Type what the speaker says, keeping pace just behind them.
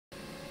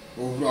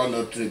Ouvrons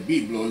notre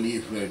Bible au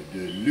livre de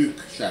Luc,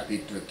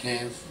 chapitre 15.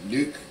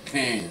 Luc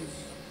 15.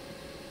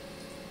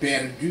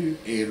 Perdu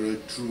et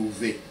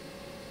retrouvé.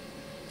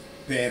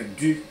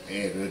 Perdu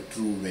et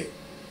retrouvé.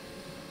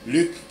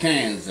 Luc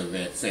 15,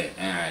 versets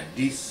 1 à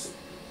 10.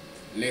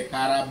 Les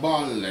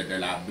paraboles de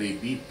la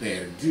brebis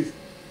perdue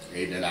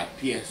et de la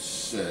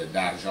pièce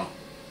d'argent.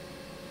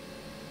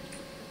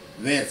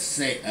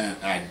 Versets 1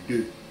 à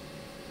 2.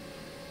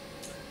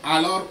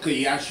 Alors que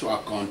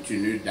Yahshua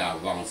continue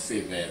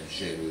d'avancer vers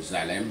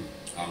Jérusalem,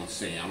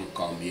 enseignant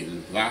comme il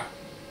va,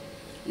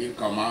 il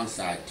commence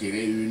à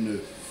attirer une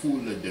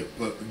foule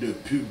de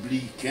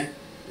publicains,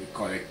 de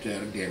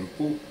collecteurs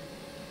d'impôts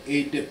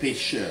et de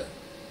pécheurs.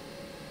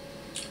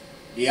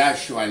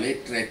 Yahshua les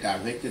traite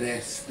avec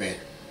respect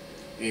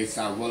et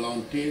sa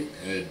volonté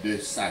de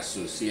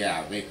s'associer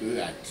avec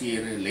eux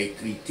attire les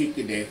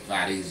critiques des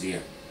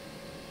pharisiens.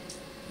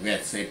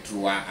 Versets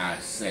 3 à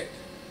 7.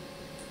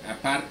 À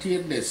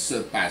partir de ce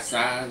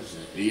passage,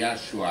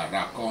 Yahshua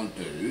raconte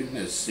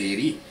une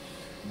série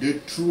de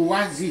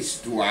 3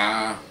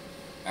 histoires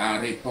en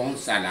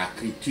réponse à la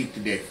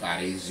critique des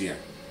pharisiens.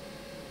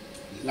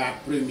 La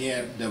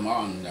première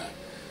demande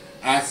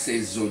à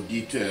ses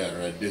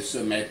auditeurs de se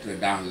mettre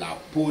dans la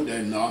peau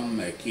d'un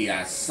homme qui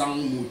a 100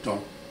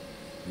 moutons,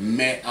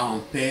 mais en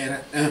perd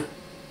un.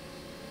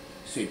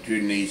 C'est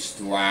une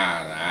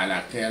histoire à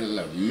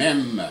laquelle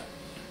même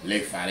les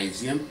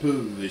pharisiens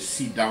peuvent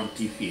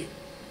s'identifier.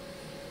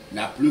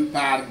 La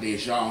plupart des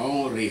gens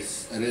ont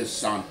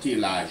ressenti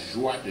la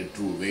joie de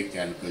trouver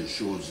quelque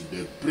chose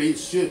de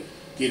précieux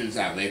qu'ils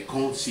avaient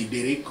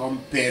considéré comme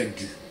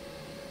perdu.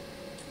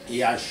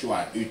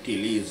 Yahshua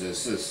utilise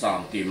ce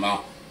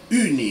sentiment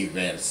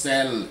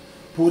universel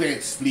pour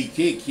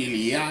expliquer qu'il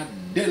y a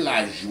de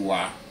la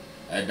joie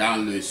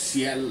dans le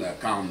ciel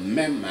quand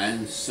même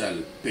un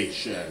seul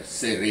pécheur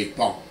se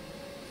répand.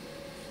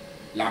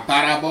 La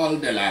parabole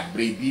de la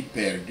brebis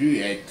perdue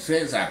est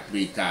très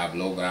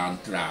applicable au grand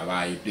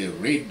travail de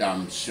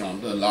rédemption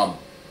de l'homme.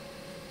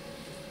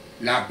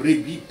 La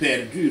brebis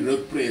perdue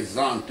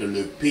représente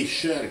le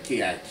pécheur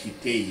qui a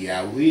quitté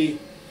Yahweh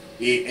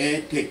et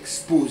est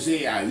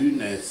exposé à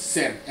une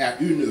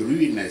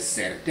ruine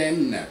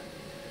certaine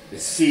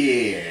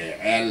si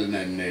elle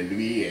ne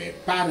lui est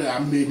pas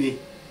ramenée,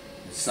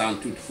 sans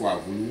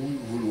toutefois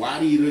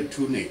vouloir y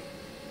retourner.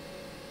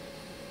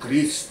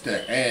 Christ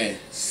est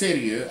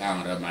sérieux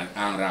en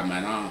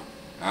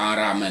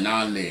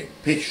ramenant les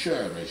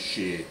pécheurs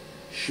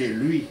chez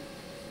lui.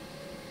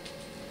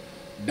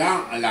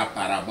 Dans la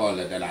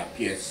parabole de la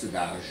pièce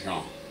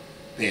d'argent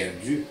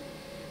perdue,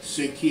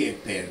 ce qui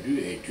est perdu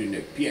est une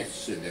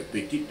pièce de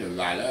petite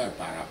valeur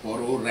par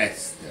rapport au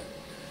reste.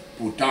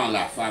 Pourtant,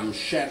 la femme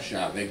cherche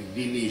avec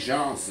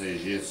diligence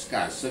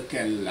jusqu'à ce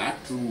qu'elle la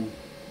trouve.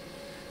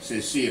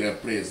 Ceci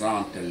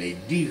représente les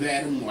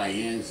divers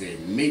moyens et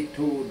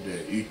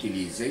méthodes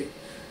utilisés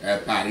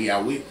par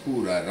Yahweh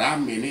pour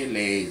ramener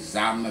les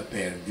âmes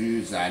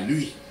perdues à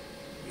lui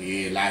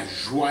et la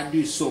joie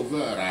du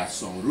Sauveur à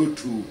son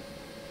retour.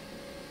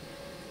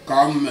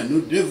 Comme nous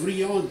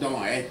devrions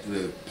donc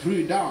être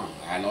prudents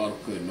alors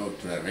que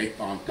notre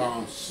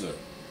repentance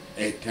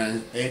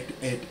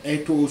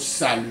est au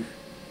salut.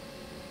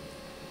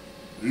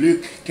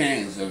 Luc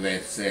 15,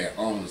 versets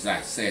 11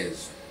 à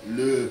 16.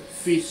 Le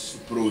fils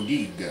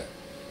prodigue,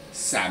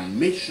 sa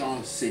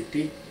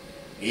méchanceté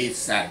et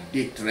sa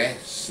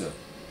détresse.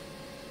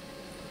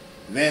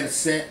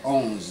 Versets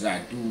 11 à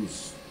 12.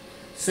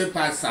 Ce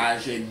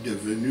passage est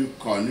devenu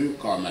connu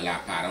comme la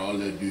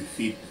parabole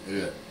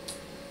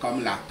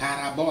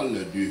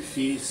du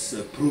fils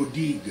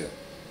prodigue.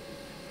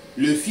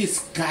 Le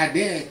fils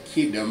cadet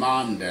qui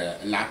demande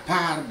la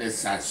part de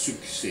sa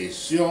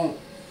succession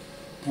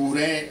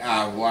pourrait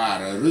avoir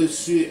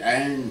reçu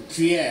un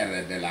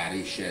tiers de la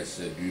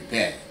richesse du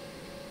père.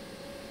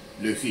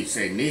 Le fils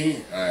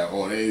aîné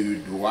aurait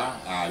eu droit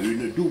à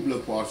une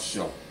double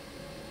portion.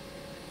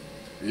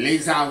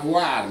 Les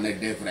avoirs ne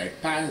devraient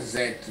pas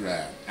être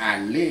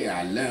allés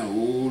à l'un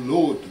ou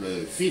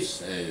l'autre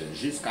fils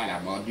jusqu'à la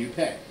mort du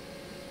père.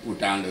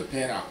 Pourtant, le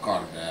père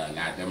accorde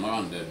la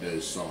demande de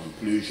son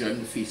plus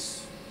jeune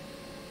fils.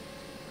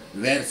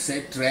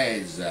 Versets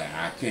 13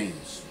 à 15.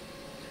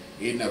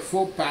 Il ne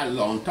faut pas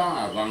longtemps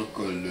avant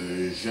que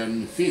le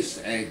jeune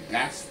fils ait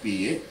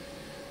gaspillé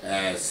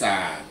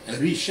sa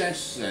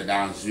richesse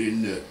dans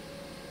une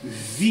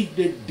vie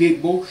de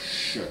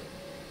débauche.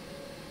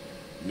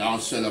 Non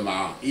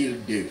seulement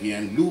il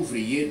devient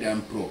l'ouvrier d'un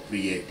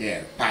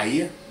propriétaire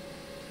païen,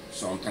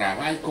 son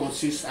travail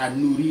consiste à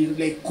nourrir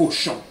les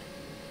cochons,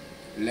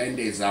 l'un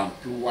des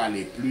emplois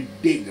les plus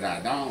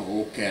dégradants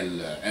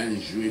auxquels un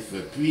juif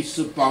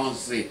puisse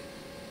penser.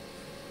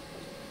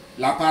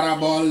 La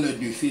parabole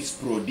du fils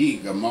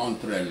prodigue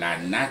montre la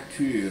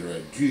nature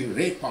du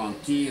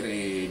repentir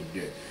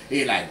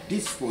et la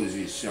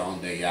disposition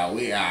de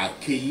Yahweh à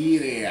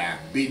accueillir et à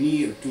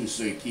bénir tous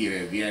ceux qui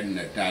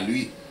reviennent à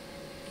lui.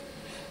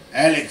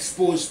 Elle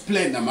expose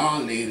pleinement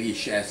les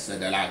richesses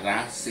de la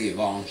grâce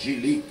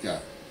évangélique.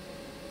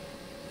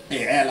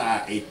 Et elle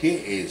a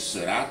été et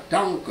sera,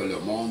 tant que le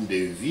monde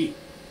vit,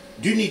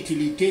 d'une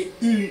utilité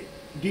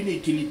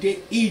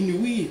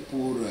inouïe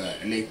pour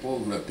les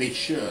pauvres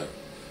pécheurs,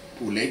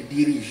 pour les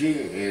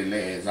diriger et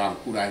les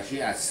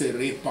encourager à se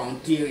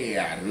repentir et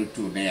à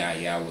retourner à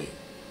Yahweh.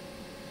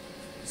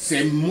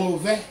 C'est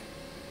mauvais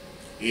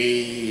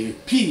et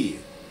pire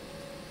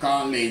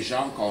quand les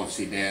gens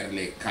considèrent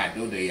les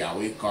cadeaux de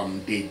Yahweh comme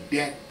des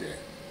dettes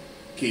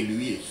qui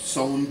lui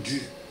sont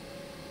dues.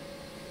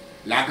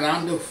 La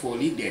grande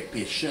folie des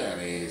pécheurs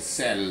et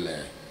celle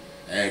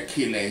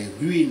qui les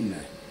ruine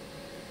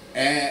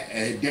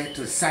est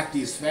d'être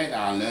satisfaits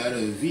dans leur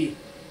vie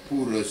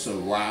pour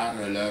recevoir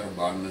leurs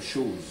bonnes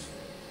choses.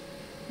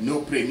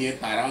 Nos premiers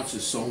parents se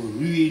sont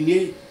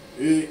ruinés,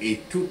 eux et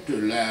toute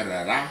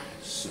leur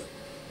race,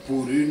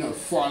 pour une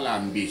folle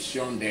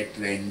ambition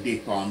d'être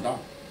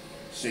indépendants,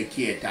 ce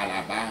qui est à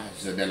la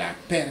base de la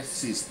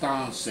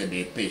persistance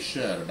des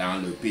pécheurs dans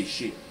le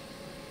péché.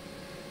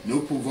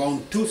 Nous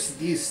pouvons tous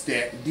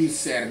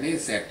discerner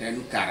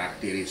certaines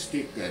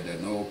caractéristiques de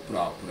nos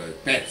propres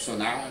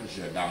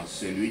personnages dans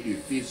celui du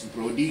Fils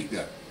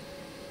prodigue.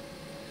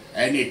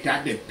 Un état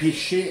de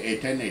péché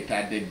est un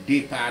état de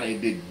départ et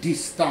de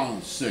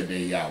distance de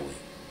Yahweh.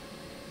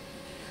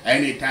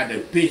 Un état de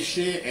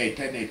péché est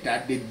un état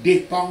de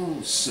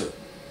dépense.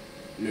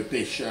 Les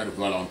pécheurs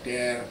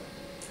volontaires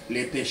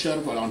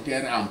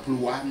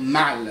emploient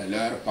mal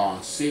leurs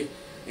pensées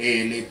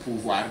et les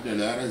pouvoirs de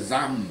leurs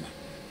âmes,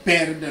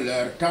 perdent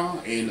leur temps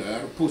et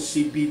leurs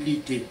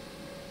possibilités.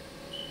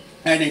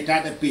 Un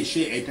état de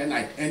péché est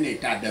un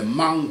état de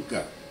manque.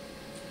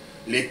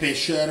 Les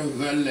pécheurs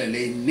veulent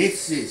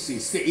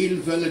ils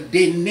veulent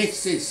des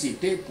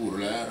nécessités pour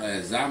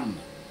leurs âmes.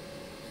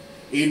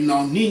 Ils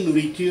n'ont ni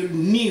nourriture,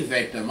 ni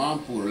vêtements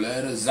pour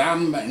leurs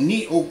âmes,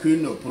 ni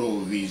aucune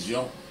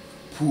provision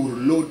pour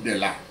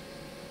l'au-delà.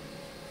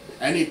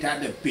 Un état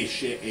de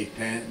péché est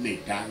un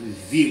état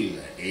vil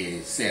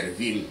et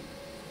servile.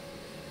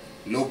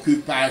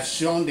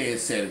 L'occupation des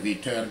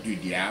serviteurs du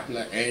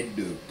diable est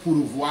de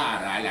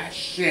pourvoir à la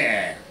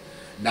chair,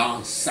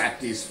 d'en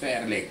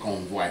satisfaire les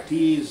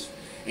convoitises,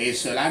 et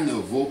cela ne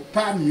vaut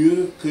pas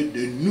mieux que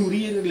de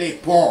nourrir les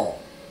pauvres.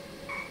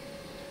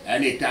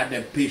 Un état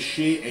de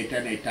péché est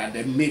un état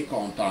de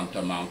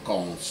mécontentement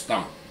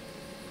constant.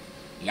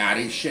 La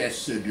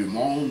richesse du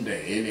monde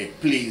et les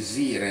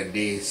plaisirs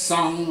des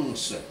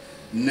sens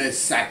ne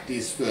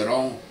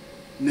satisferont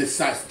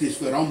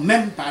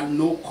même pas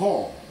nos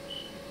corps.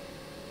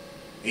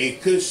 Et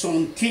que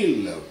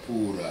sont-ils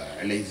pour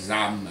les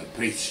âmes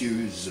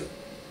précieuses?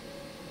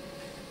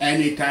 Un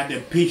état de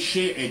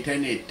péché est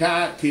un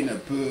état qui ne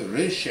peut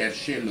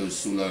rechercher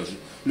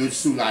le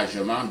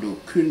soulagement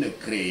d'aucune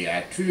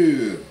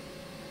créature.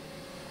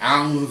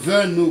 En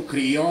vain nous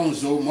crions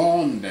au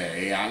monde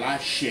et à la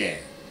chair.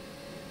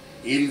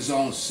 Ils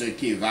ont ce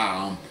qui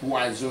va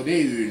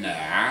empoisonner une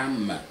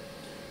âme,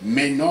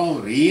 mais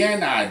n'ont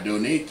rien à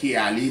donner qui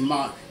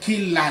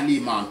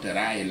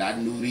l'alimentera et la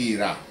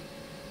nourrira.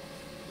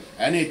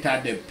 Un état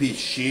de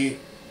péché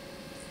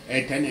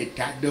est un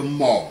état de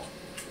mort.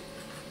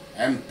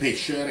 Un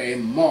pécheur est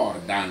mort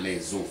dans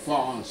les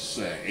offenses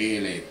et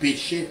les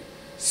péchés,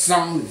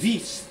 sans vie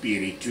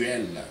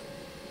spirituelle.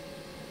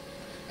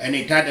 Un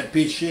état de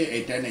péché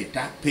est un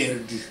état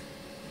perdu.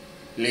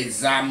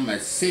 Les âmes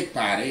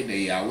séparées de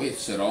Yahweh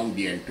seront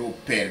bientôt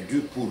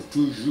perdues pour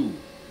toujours,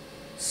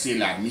 si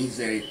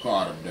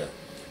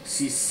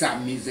sa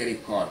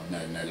miséricorde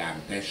ne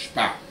l'empêche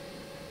pas.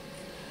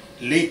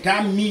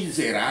 L'état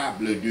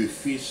misérable du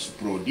Fils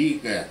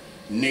prodigue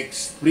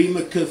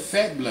n'exprime que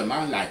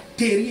faiblement la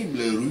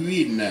terrible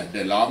ruine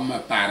de l'homme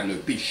par le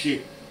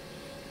péché.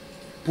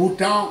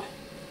 Pourtant,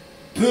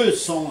 peu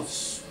sont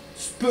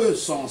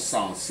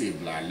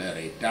sensibles à leur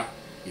état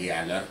et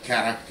à leur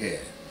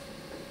caractère.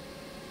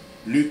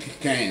 Luc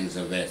 15,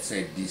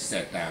 versets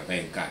 17 à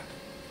 24.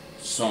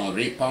 Son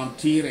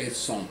repentir et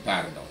son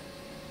pardon.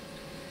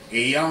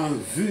 Ayant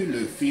vu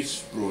le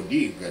Fils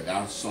prodigue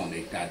dans son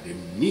état de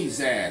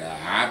misère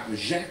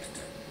abjecte,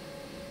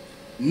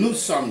 nous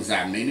sommes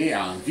amenés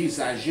à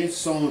envisager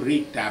son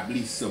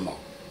rétablissement.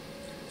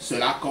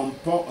 Cela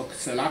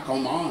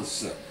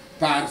commence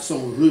par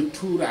son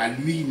retour à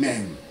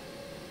lui-même.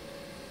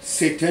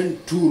 C'est un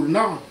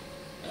tournant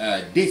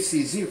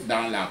décisif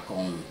dans la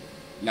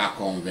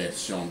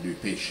conversion du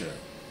pécheur.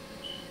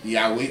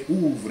 Yahweh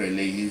ouvre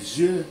les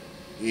yeux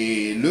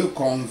et le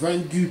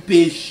convainc du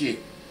péché.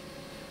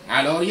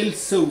 Alors il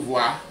se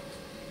voit,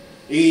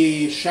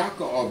 et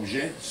chaque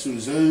objet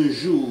sous un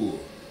jour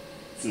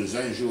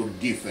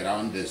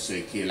différent de ce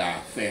qu'il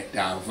a fait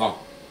avant.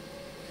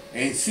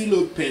 Ainsi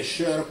le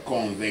pécheur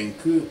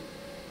convaincu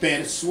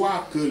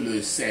perçoit que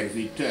le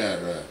serviteur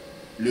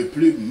le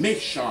plus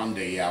méchant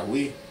de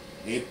Yahweh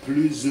est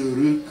plus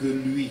heureux que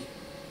lui.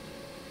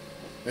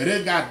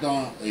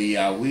 Regardons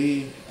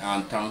Yahweh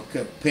en tant que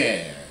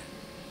Père,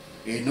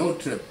 et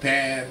notre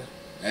Père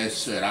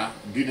sera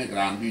d'une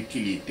grande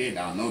utilité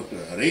dans notre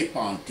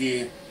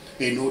repentir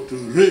et notre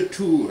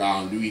retour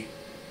en lui.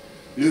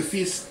 Le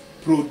Fils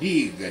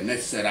prodigue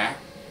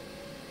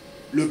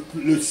le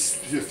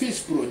Fils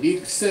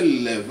prodigue se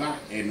leva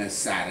et ne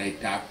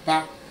s'arrêta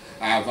pas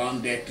avant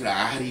d'être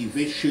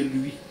arrivé chez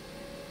lui.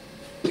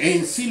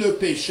 Ainsi le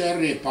pécheur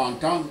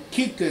repentant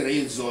quitte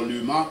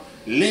résolument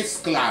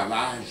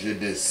l'esclavage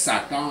de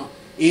Satan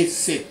et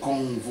ses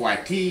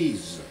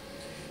convoitises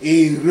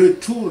et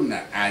retourne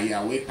à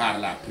Yahweh par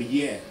la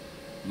prière,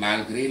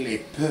 malgré les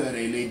peurs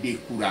et les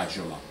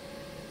découragements.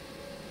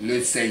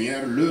 Le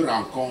Seigneur le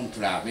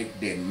rencontre avec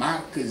des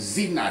marques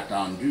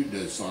inattendues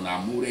de son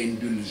amour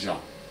indulgent.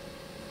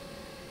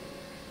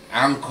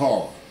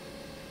 Encore,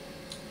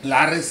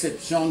 la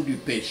réception du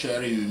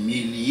pécheur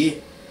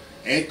humilié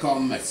est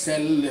comme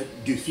celle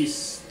du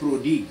fils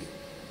prodigue.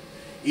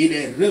 Il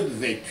est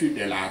revêtu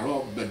de la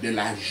robe de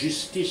la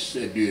justice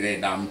du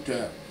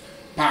Rédempteur,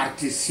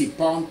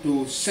 participant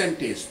au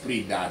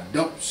Saint-Esprit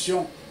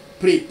d'adoption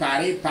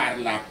préparé par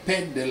la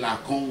paix de la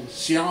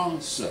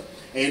conscience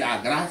et la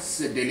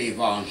grâce de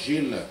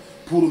l'Évangile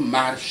pour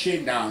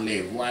marcher dans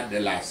les voies de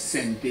la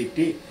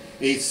sainteté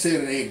et se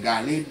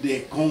régaler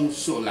des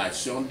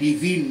consolations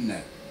divines.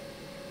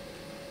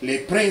 Les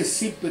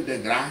principes de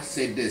grâce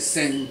et de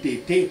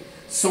sainteté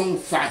sont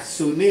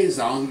façonnés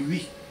en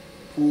lui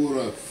pour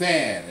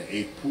faire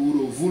et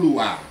pour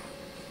vouloir.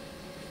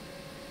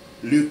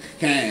 Luc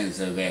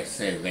 15,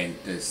 versets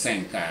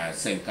 25 à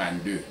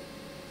 52.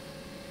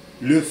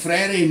 Le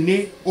frère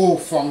aîné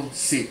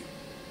offensé.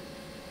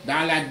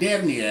 Dans la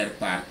dernière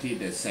partie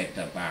de cette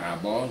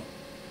parabole,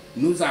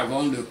 nous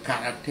avons le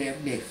caractère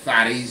des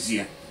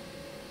pharisiens,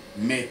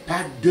 mais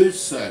pas d'eux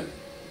seuls.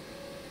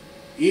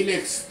 Il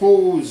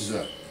expose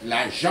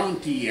la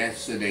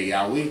gentillesse de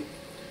Yahweh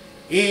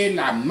et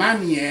la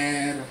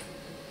manière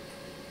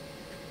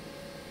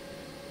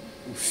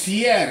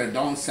fière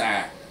dont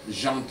sa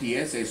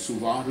gentillesse est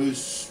souvent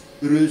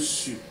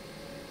reçue.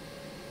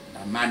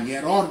 La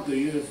manière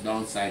orgueilleuse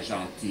dont sa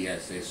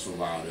gentillesse est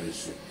souvent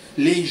reçue.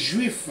 Les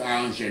Juifs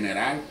en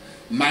général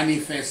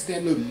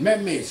manifestaient le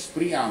même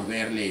esprit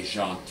envers les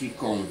gentils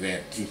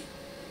convertis.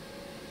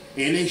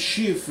 Et les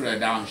chiffres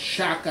dans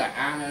chaque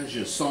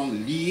âge sont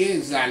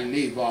liés à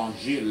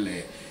l'Évangile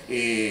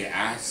et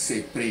à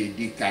ses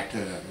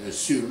prédicateurs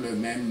sur le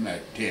même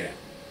terrain.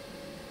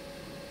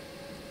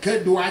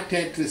 Que doit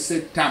être ce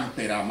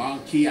tempérament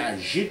qui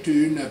agite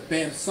une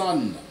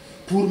personne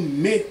pour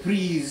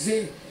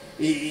mépriser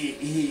et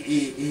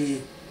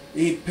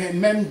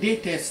même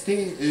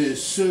détester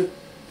ceux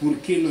pour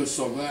qui le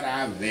Sauveur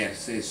a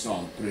versé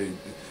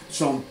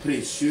son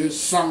précieux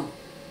sang,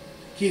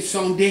 qui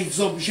sont des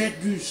objets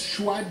du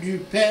choix du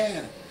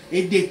Père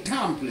et des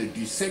temples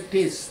du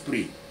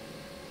Saint-Esprit.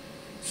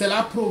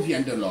 Cela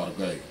provient de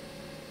l'orgueil,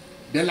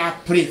 de la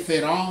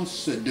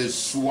préférence de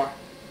soi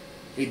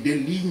et de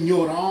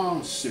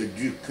l'ignorance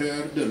du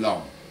cœur de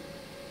l'homme.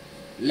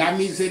 La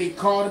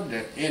miséricorde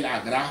et la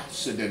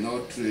grâce de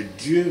notre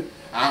Dieu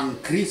en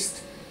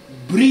Christ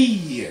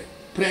brillent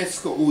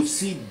presque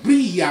aussi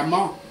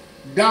brillamment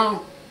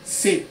dans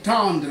ses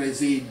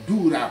tendres et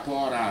doux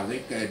rapports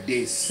avec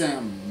des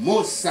saints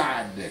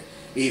maussades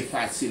et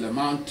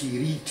facilement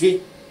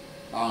irrités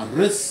en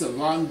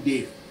recevant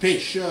des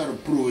pécheurs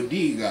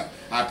prodigues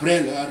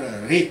après leur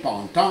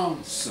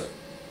repentance.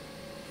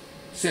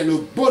 C'est le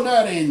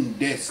bonheur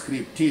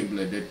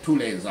indescriptible de tous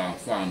les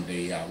enfants de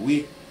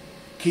Yahweh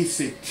qui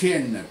se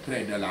tiennent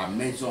près de la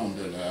maison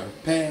de leur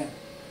Père.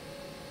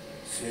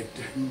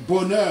 C'est un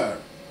bonheur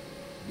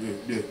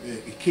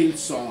qu'ils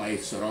sont et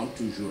seront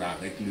toujours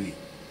avec lui.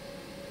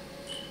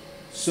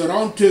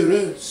 Seront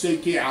heureux ceux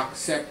qui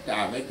acceptent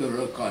avec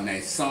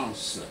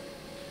reconnaissance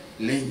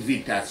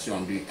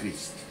l'invitation du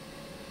Christ.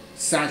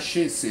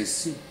 Sachez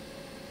ceci,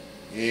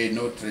 et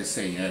notre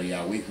Seigneur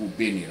Yahweh vous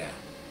bénira.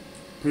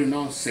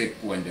 Prenons 7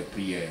 points de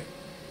prière.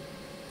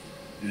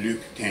 Luc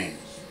 15.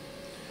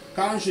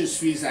 Quand je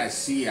suis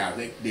assis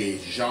avec des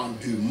gens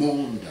du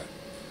monde,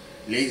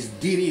 les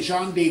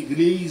dirigeants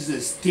d'églises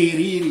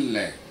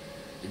stériles,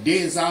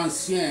 des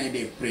anciens et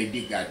des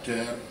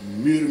prédicateurs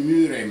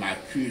murmurent et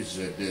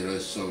m'accusent de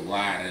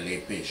recevoir les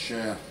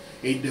pécheurs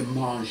et de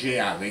manger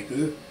avec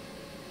eux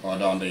au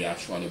nom de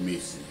Yahshua le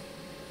Messie.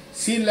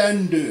 Si l'un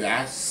d'eux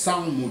a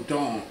 100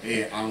 moutons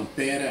et en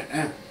perd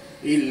un,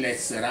 il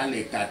laissera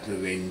les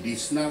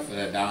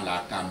 99 dans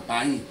la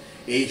campagne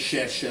et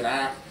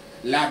cherchera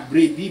la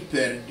brebis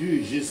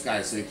perdue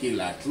jusqu'à ce qu'il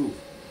la trouve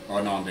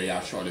au nom de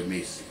Yahshua le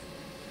Messie.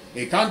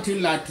 Et quand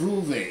il la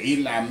trouve,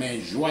 il la met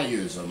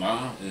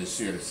joyeusement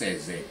sur ses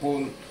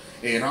épaules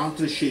et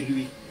rentre chez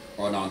lui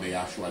au nom de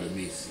Yahshua le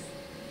Messie.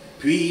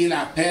 Puis il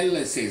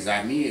appelle ses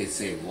amis et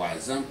ses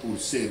voisins pour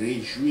se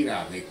réjouir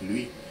avec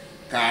lui,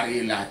 car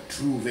il a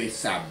trouvé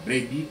sa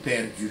brebis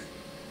perdue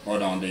au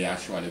nom de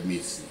Yahshua le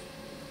Messie.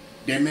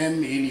 De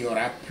même, il n'y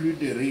aura plus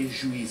de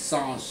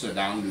réjouissance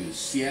dans le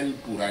ciel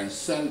pour un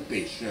seul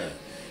pécheur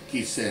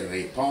qui se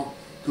répand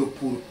que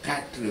pour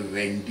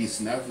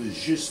 99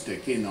 justes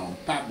qui n'ont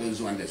pas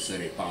besoin de se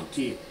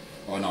repentir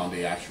au nom de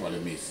Yahshua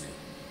le Messie.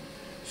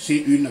 Si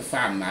une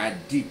femme a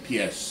 10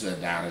 pièces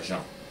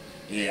d'argent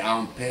et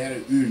en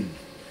perd une,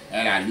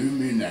 elle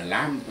allume une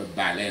lampe,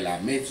 balaie la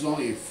maison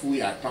et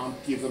fouille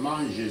attentivement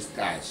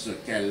jusqu'à ce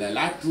qu'elle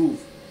la trouve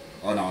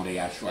au nom de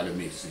Yahshua le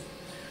Messie.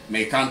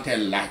 Mais quand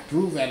elle la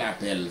trouve, elle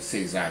appelle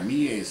ses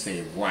amis et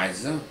ses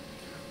voisins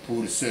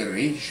pour se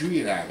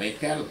réjouir avec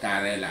elle,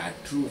 car elle a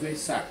trouvé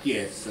sa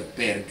pièce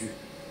perdue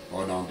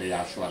au nom de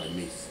Yahshua le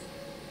Messie.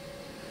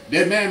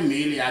 De même,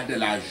 il y a de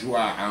la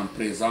joie en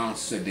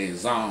présence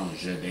des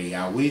anges de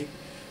Yahweh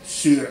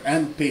sur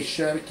un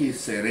pécheur qui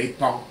se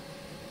répand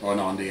au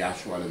nom de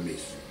Yahshua le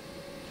Messie.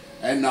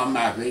 Un homme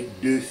avec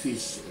 2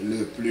 fils,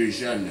 le plus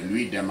jeune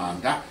lui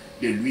demanda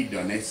de lui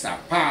donner sa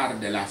part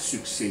de la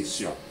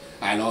succession.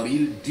 Alors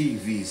il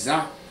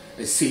divisa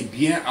ses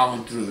biens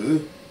entre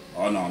eux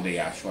au nom de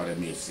Yahshua le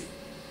Messie.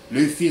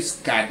 Le fils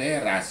cadet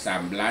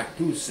rassembla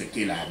tout ce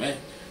qu'il avait,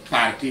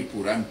 partit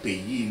pour un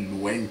pays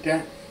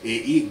lointain et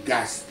y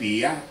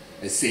gaspilla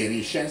ses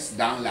richesses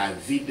dans la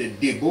vie de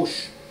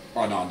débauche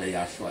au nom de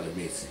Yahshua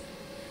le Messie.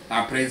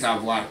 Après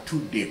avoir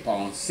tout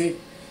dépensé,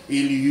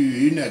 il y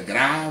eut une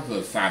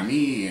grave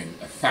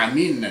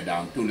famine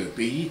dans tout le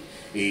pays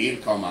et il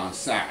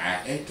commença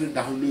à être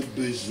dans le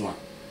besoin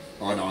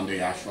au nom de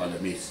Yahshua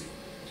le Messie.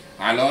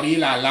 Alors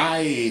il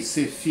alla et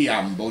se fit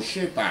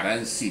embaucher par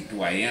un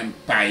citoyen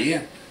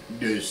païen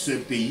de ce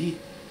pays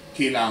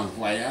qu'il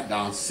envoya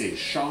dans ses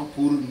champs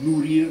pour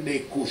nourrir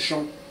des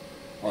cochons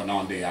au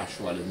nom de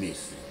Yahshua le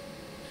Messie.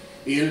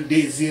 Il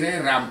désirait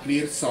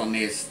remplir son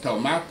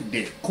estomac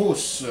des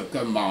cosses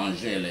que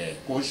mangeaient les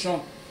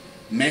cochons,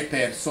 mais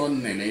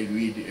personne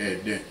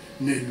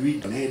ne lui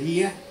donnait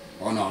rien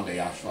au nom de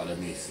Yahshua le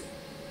Messie.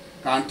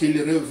 Quand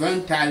il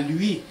revint à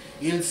lui,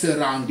 il se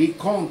rendit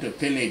compte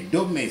que les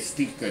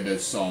domestiques de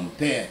son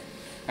père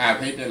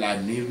avaient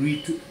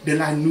de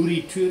la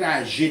nourriture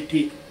à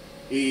jeter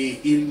et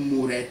il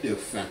mourait de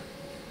faim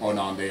au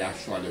nom de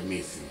Yahshua le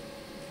Messie.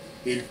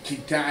 Il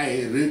quitta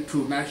et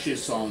retourna chez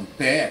son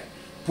père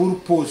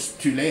pour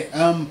postuler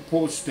un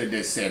poste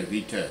de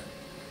serviteur,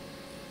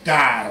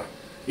 car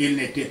il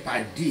n'était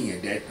pas digne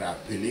d'être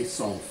appelé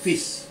son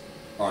fils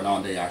au nom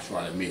de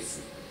Yahshua le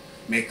Messie.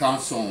 Mais quand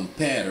son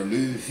père le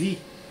vit,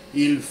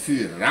 il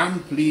fut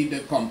rempli de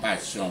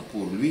compassion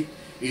pour lui.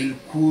 Il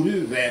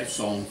courut vers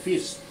son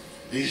fils,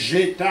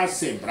 jeta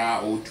ses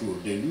bras autour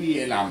de lui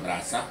et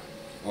l'embrassa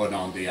au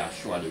nom de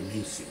Yahshua le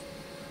Messie.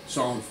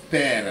 Son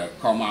père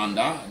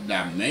commanda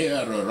la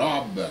meilleure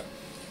robe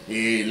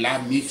et la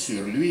mit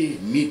sur lui,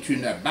 mit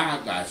une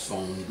bague à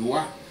son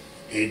doigt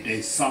et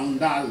des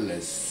sandales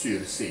sur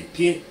ses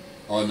pieds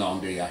au nom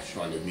de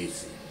Yahshua le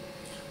Messie.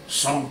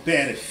 Son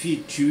père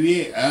fit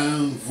tuer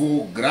un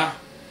veau gras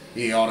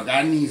et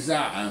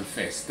organisa un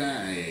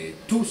festin et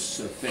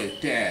tous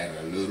fêtèrent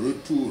le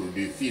retour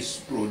du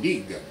fils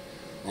prodigue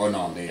au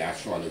nom de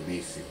Yahshua le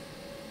Messie.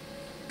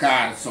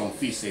 Car son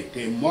fils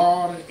était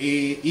mort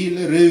et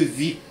il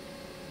revit.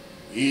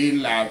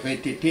 Il avait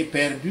été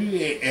perdu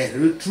et est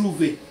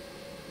retrouvé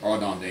au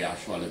nom de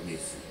Yahshua le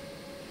Messie.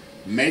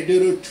 Mais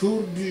de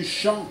retour du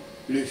champ,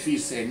 le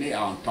fils aîné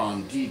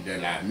entendit de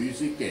la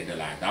musique et de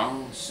la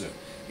danse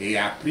et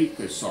apprit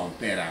que son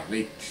père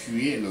avait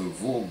tué le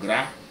veau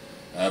gras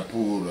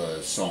pour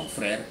son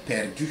frère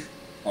perdu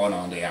au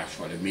nom de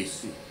Yahshua le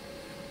Messie.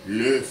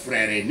 Le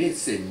frère aîné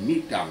se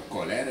mit en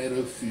colère et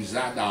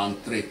refusa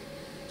d'entrer,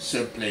 se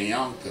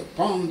plaignant que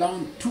pendant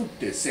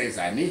toutes ces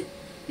années,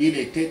 il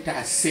était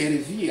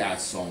asservi à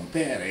son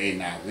père et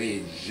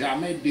n'avait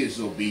jamais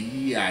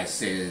désobéi à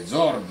ses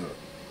ordres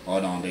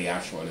au nom de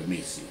Yahshua le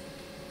Messie.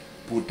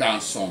 Pourtant,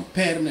 son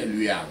père ne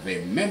lui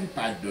avait même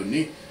pas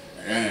donné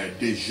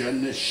de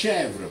jeunes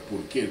chèvres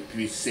pour qu'il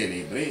puisse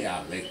célébrer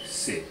avec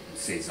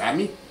ses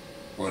amis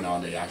au nom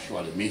de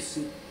Yahshua le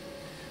Messie.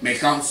 Mais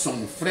quand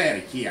son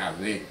frère qui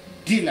avait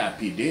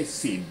dilapidé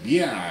ses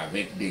biens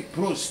avec des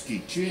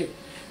prostituées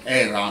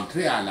est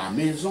rentré à la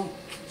maison,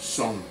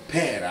 son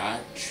père a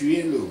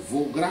tué le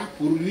veau gras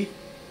pour lui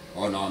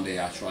au nom de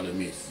Yahshua le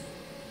Messie.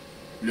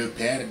 Le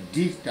père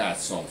dit à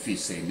son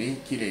fils aîné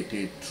qu'il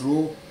était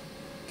toujours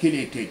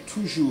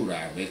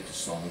avec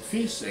son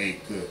fils et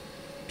que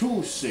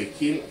tout ce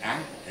qu'il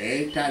a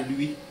est à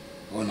lui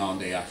au nom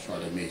de Yahshua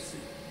le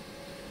Messie.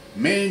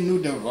 Mais nous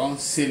devons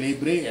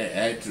célébrer et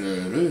être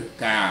heureux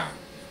car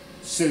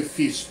ce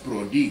fils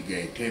prodigue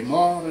était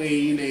mort et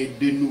il est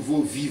de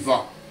nouveau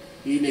vivant.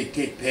 Il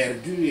était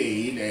perdu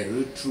et il est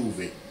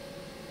retrouvé.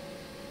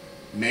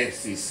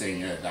 Merci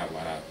Seigneur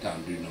d'avoir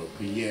attendu nos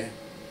prières.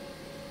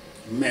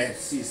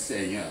 Merci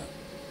Seigneur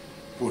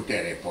pour tes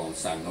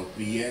réponses à nos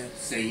prières.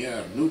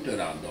 Seigneur, nous te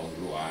rendons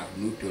gloire,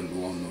 nous te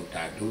louons, nous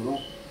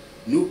t'adorons.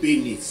 Nous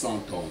bénissons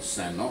ton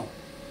saint nom.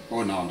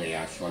 Au nom de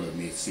Yahshua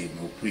le Messie,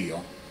 nous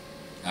prions.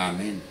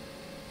 Amen.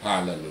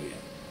 Hallelujah.